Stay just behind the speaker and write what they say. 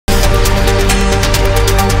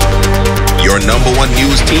your #1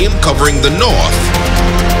 news team covering the North.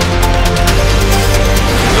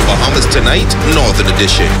 The Bahamas Tonight, Northern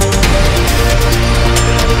Edition.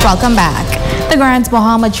 Welcome back. The Grand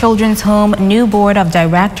Bahama Children's Home new board of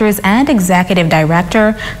directors and executive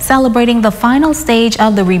director celebrating the final stage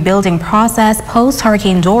of the rebuilding process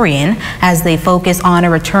post-Hurricane Dorian as they focus on a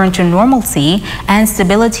return to normalcy and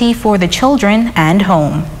stability for the children and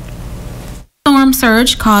home. Storm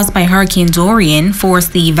surge caused by Hurricane Dorian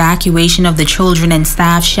forced the evacuation of the children and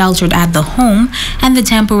staff sheltered at the home and the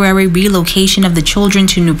temporary relocation of the children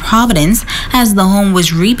to New Providence as the home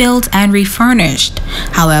was rebuilt and refurnished.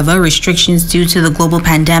 However, restrictions due to the global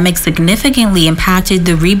pandemic significantly impacted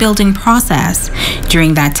the rebuilding process.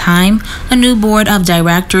 During that time, a new board of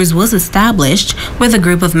directors was established with a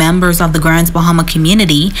group of members of the Grand Bahama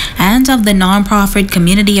community and of the nonprofit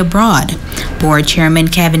community abroad. Board Chairman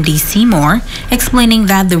Kevin D. Seymour explaining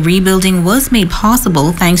that the rebuilding was made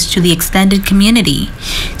possible thanks to the extended community.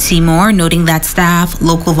 Seymour noting that staff,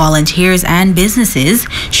 local volunteers, and businesses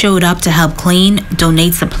showed up to help clean,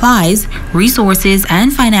 donate supplies, resources,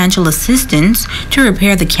 and financial assistance to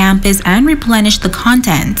repair the campus and replenish the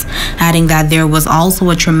contents, adding that there was also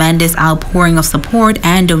a tremendous outpouring of support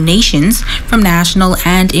and donations from national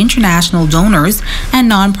and international donors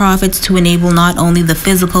and nonprofits to enable not only the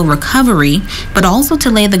physical recovery, but also to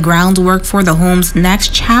lay the groundwork for the home's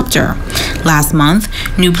next chapter. Last month,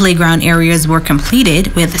 new playground areas were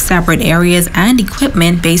completed with separate areas and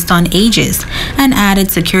equipment based on ages, and added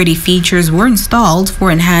security features were installed for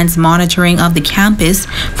enhanced monitoring of the campus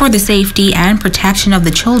for the safety and protection of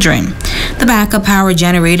the children. The backup power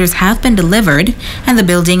generators have been delivered, and the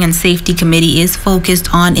Building and Safety Committee is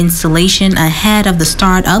focused on installation ahead of the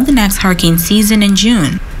start of the next hurricane season in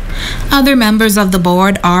June. Other members of the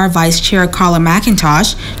board are Vice Chair Carla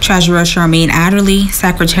McIntosh, Treasurer Charmaine Adderley,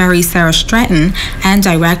 Secretary Sarah Stratton, and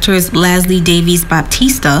Directors Leslie Davies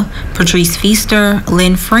Baptista, Patrice Feaster,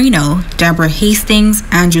 Lynn Freno, Deborah Hastings,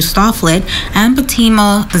 Andrew Stofflet, and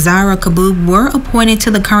Fatima Zara Kaboub were appointed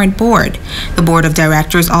to the current board. The board of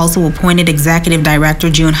directors also appointed Executive Director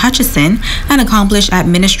June Hutchison, an accomplished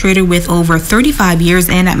administrator with over 35 years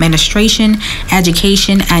in administration,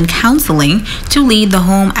 education, and counseling, to lead the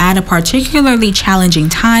home at a particularly challenging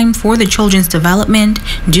time for the children's development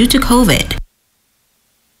due to COVID.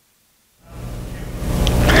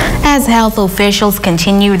 As health officials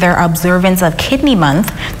continue their observance of Kidney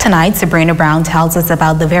Month, tonight Sabrina Brown tells us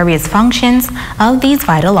about the various functions of these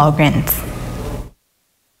vital organs.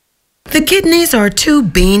 The kidneys are two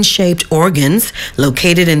bean-shaped organs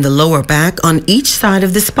located in the lower back on each side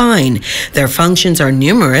of the spine. Their functions are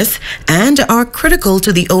numerous and are critical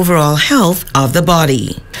to the overall health of the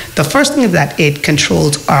body. The first thing is that it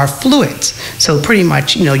controls our fluids. So pretty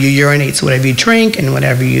much, you urinate. So whatever you drink and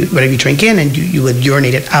whatever you drink in, and you would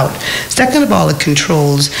urinate it out. Second of all, it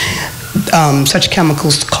controls such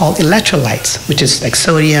chemicals called electrolytes, which is like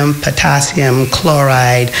sodium, potassium,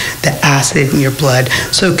 chloride, the acid in your blood.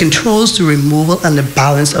 So it controls the removal and the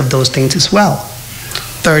balance of those things as well.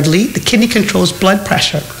 Thirdly, the kidney controls blood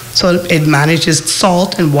pressure. So it manages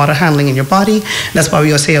salt and water handling in your body. That's why we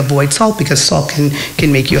always say avoid salt, because salt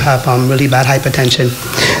can make you have really bad hypertension.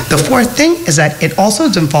 The fourth thing is that it also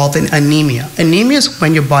is involved in anemia. Anemia is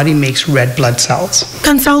when your body makes red blood cells.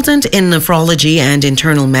 Consultant in nephrology and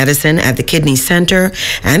internal medicine at the Kidney Center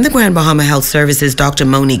and the Grand Bahama Health Services, Dr.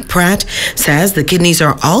 Monique Pratt, says the kidneys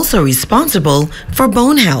are also responsible for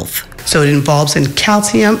bone health. So it involves in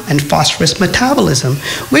calcium and phosphorus metabolism,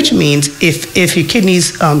 which means if your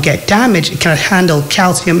kidneys get damaged, it cannot handle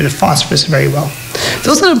calcium and phosphorus very well.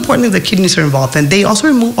 Those are the important things that kidneys are involved in. They also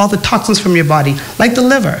remove all the toxins from your body, like the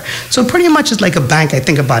liver. So pretty much it's like a bank, I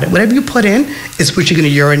think about it. Whatever you put in is what you're going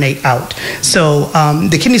to urinate out. So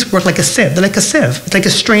the kidneys work like a sieve. They're like a sieve. It's like a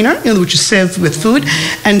strainer, which you sieve with food.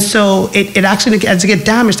 And so it actually, as it gets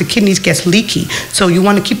damaged, the kidneys gets leaky. So you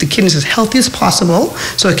want to keep the kidneys as healthy as possible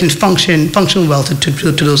so it can function well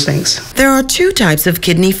to those things. There are two types of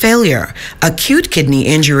kidney failure. Acute kidney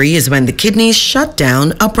injury is when the kidneys shut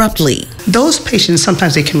down abruptly. Those patients,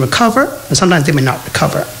 sometimes they can recover and sometimes they may not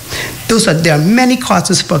recover. There are many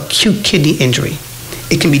causes for acute kidney injury.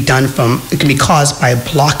 It can be caused by a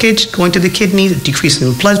blockage going to the kidneys, a decrease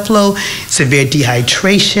in blood flow, severe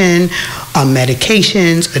dehydration,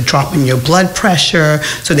 medications, a drop in your blood pressure.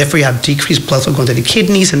 So therefore you have decreased blood flow going to the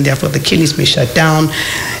kidneys, and therefore the kidneys may shut down.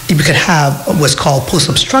 You could have what's called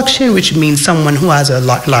post-obstruction, which means someone who has a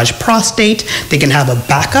large prostate, they can have a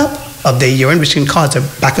backup of their urine, which can cause a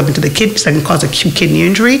backup into the kidneys, that can cause acute kidney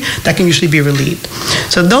injury, that can usually be relieved.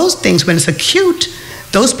 So those things, when it's acute,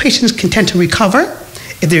 those patients can tend to recover.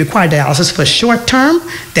 If they require dialysis for short term,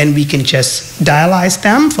 then we can just dialyze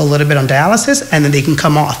them for a little bit on dialysis, and then they can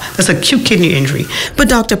come off. That's acute kidney injury. But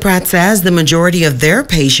Dr. Pratt says the majority of their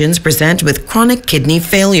patients present with chronic kidney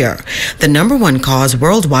failure. The number one cause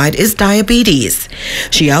worldwide is diabetes.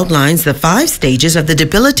 She outlines the 5 stages of the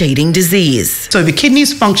debilitating disease. So if your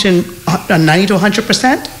kidneys function 90 to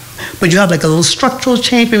 100%, but you have like a little structural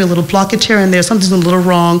change, maybe a little blockage here and there, something's a little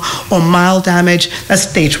wrong, or mild damage, that's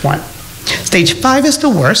stage 1. Stage 5 is the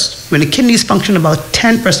worst, when the kidneys function about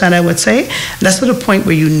 10%, I would say. That's to the point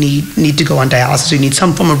where you need to go on dialysis. You need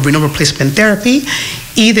some form of renal replacement therapy,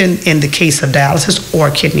 either in the case of dialysis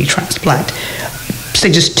or kidney transplant.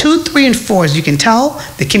 Stages 2, 3, and 4, as you can tell,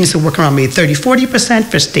 the kidneys are working around maybe 30-40%.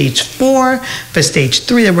 For stage 4, for stage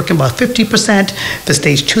 3, they're working about 50%. For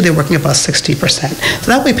stage 2, they're working about 60%.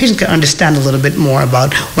 So that way patients can understand a little bit more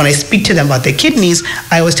about, when I speak to them about their kidneys,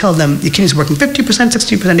 I always tell them the kidneys are working 50%,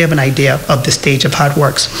 60%, they have an idea of the stage of how it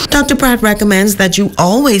works. Dr. Pratt recommends that you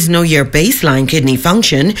always know your baseline kidney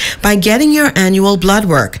function by getting your annual blood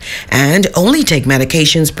work, and only take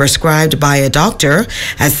medications prescribed by a doctor,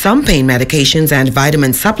 as some pain medications and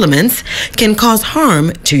vitamin supplements can cause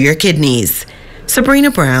harm to your kidneys.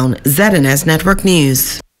 Sabrina Brown, ZNS Network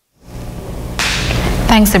News.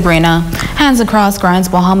 Thanks, Sabrina. Hands Across Grants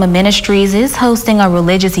Bahama Ministries is hosting a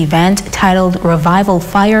religious event titled Revival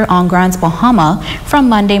Fire on Grants Bahama from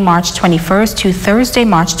Monday, March 21st to Thursday,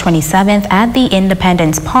 March 27th at the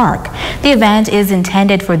Independence Park. The event is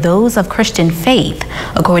intended for those of Christian faith.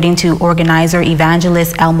 According to organizer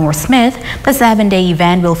evangelist Elmore Smith, the 7-day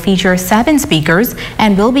event will feature 7 speakers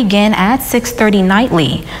and will begin at 6:30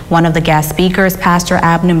 nightly. One of the guest speakers, Pastor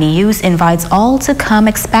Abner Mius, invites all to come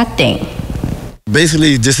expecting.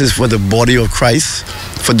 Basically, this is for the body of Christ,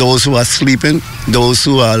 for those who are sleeping, those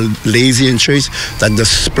who are lazy in church, that the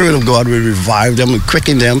Spirit of God will revive them and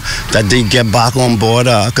quicken them, that they get back on board,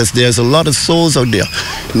 because there's a lot of souls out there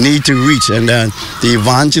need to reach, and then the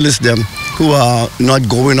evangelists, them who are not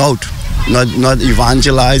going out, not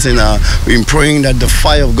evangelizing, in praying that the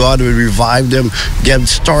fire of God will revive them,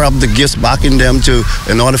 stir up the gifts back in them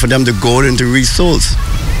in order for them to go and to reach souls.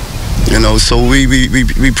 You know, so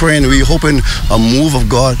we pray and we hoping a move of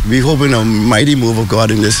God. We hoping a mighty move of God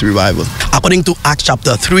in this revival. According to Acts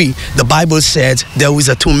chapter 3, the Bible said there was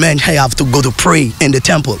 2 men who have to go to pray in the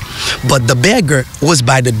temple. But the beggar was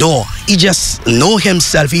by the door. He just know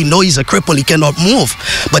himself. He know he's a cripple. He cannot move.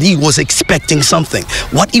 But he was expecting something.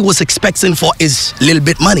 What he was expecting for is a little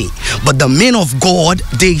bit money. But the men of God,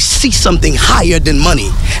 they see something higher than money.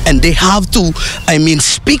 And they have to,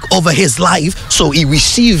 speak over his life so he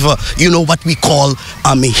receive what we call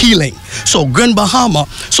healing. So Grand Bahama,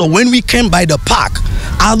 so when we came by the park,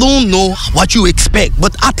 I don't know what you expect,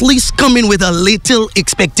 but at least come in with a little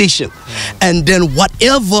expectation. And then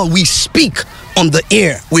whatever we speak on the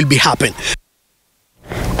air will be happening.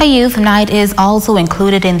 A youth night is also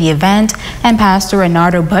included in the event, and Pastor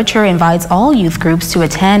Renardo Butcher invites all youth groups to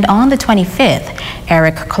attend on the 25th.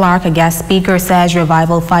 Eric Clark, a guest speaker, says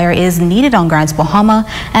Revival Fire is needed on Grants Bahama,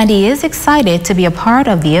 and he is excited to be a part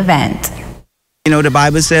of the event. You know, the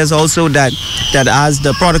Bible says also that as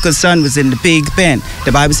the prodigal son was in the pig pen,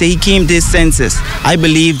 the Bible says he came to his senses. I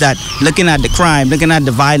believe that looking at the crime, looking at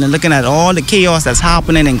the violence, looking at all the chaos that's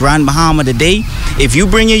happening in Grand Bahama today, if you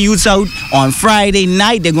bring your youths out on Friday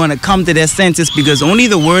night, they're going to come to their senses, because only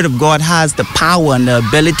the Word of God has the power and the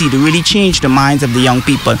ability to really change the minds of the young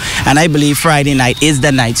people. And I believe Friday night is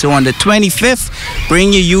the night. So on the 25th,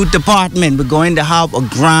 bring your youth department. We're going to have a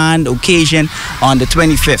grand occasion on the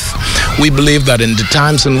 25th. We believe that in the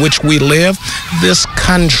times in which we live, this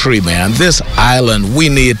country, man, this island, we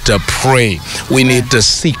need to pray. We need to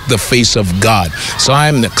seek the face of God. So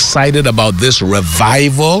I'm excited about this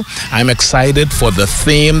revival. I'm excited for the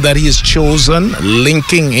theme that he's chosen,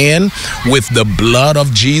 linking in with the blood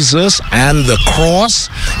of Jesus and the cross.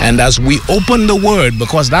 And as we open the word,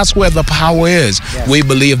 because that's where the power is, we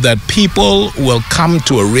believe that people will come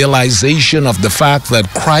to a realization of the fact that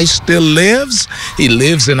Christ still lives. He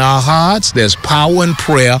lives in our hearts. There's power in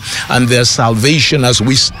prayer, and there's salvation as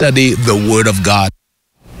we study the Word of God.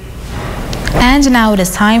 And now it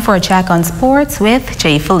is time for a check on sports with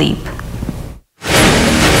Jay Philippe.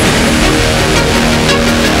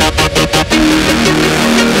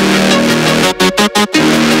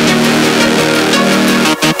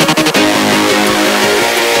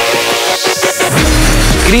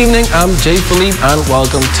 Good evening, I'm Jay Philippe, and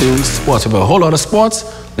welcome to Sports. With a whole lot of sports,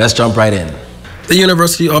 let's jump right in. The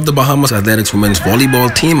University of the Bahamas Athletics women's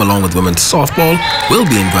volleyball team, along with women's softball, will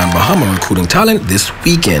be in Grand Bahama recruiting talent this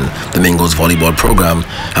weekend. The Mingo's volleyball program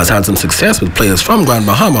has had some success with players from Grand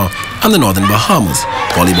Bahama and the Northern Bahamas.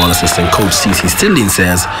 Volleyball assistant coach Cece Stillin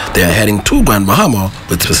says they are heading to Grand Bahama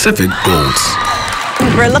with specific goals.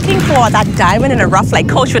 We're looking for that diamond in the rough, like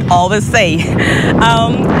Coach would always say.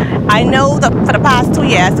 I know that for the past 2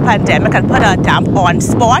 years, the pandemic has put a damp on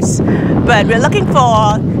sports, but we're looking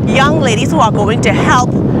for young ladies who are going to help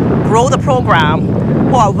grow the program,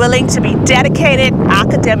 who are willing to be dedicated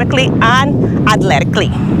academically and athletically.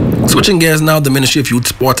 Switching gears now, the Ministry of Youth,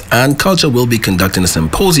 Sport and Culture will be conducting a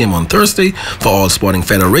symposium on Thursday for all sporting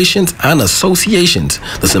federations and associations.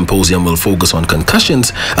 The symposium will focus on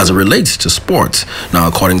concussions as it relates to sports. Now,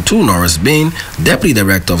 according to Norris Bain, Deputy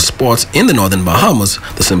Director of Sports in the Northern Bahamas,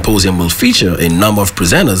 the symposium will feature a number of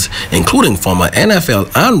presenters, including former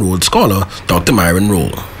NFL and Rhodes Scholar Dr. Myron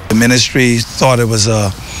Roll. The ministry thought it was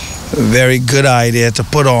a very good idea to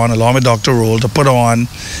put on, along with Dr. Roll, to put on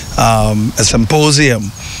a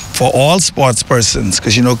symposium for all sports persons,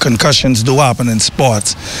 because you know concussions do happen in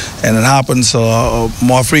sports, and it happens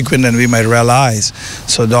more frequent than we might realize.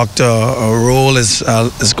 So Dr. Roll is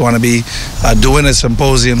going to be doing a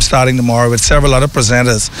symposium starting tomorrow with several other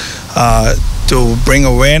presenters to bring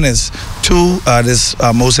awareness to this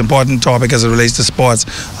most important topic as it relates to sports,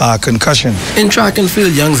 concussion. In track and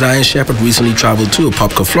field, young Zion Shepherd recently traveled to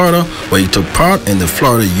Apopka, Florida, where he took part in the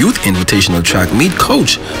Florida Youth Invitational Track Meet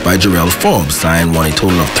coached by Jarrell Forbes. Zion won a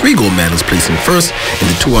total of 3 gold medals, placing first in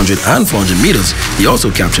the 200 and 400 meters. He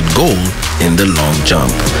also captured gold in the long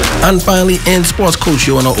jump. And finally, in sports, Coach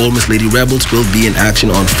Joanna Ole Miss Lady Rebels will be in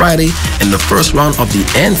action on Friday in the first round of the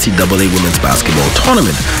NCAA Women's Basketball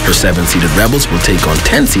Tournament. Her 7-seeded Rebels will take on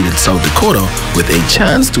 10-seeded South Dakota with a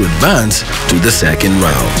chance to advance to the second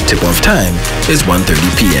round. Tip-off time is 1:30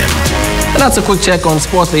 p.m. And that's a quick check on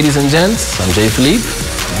sports, ladies and gents. I'm Jay Philippe.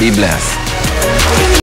 Be blessed.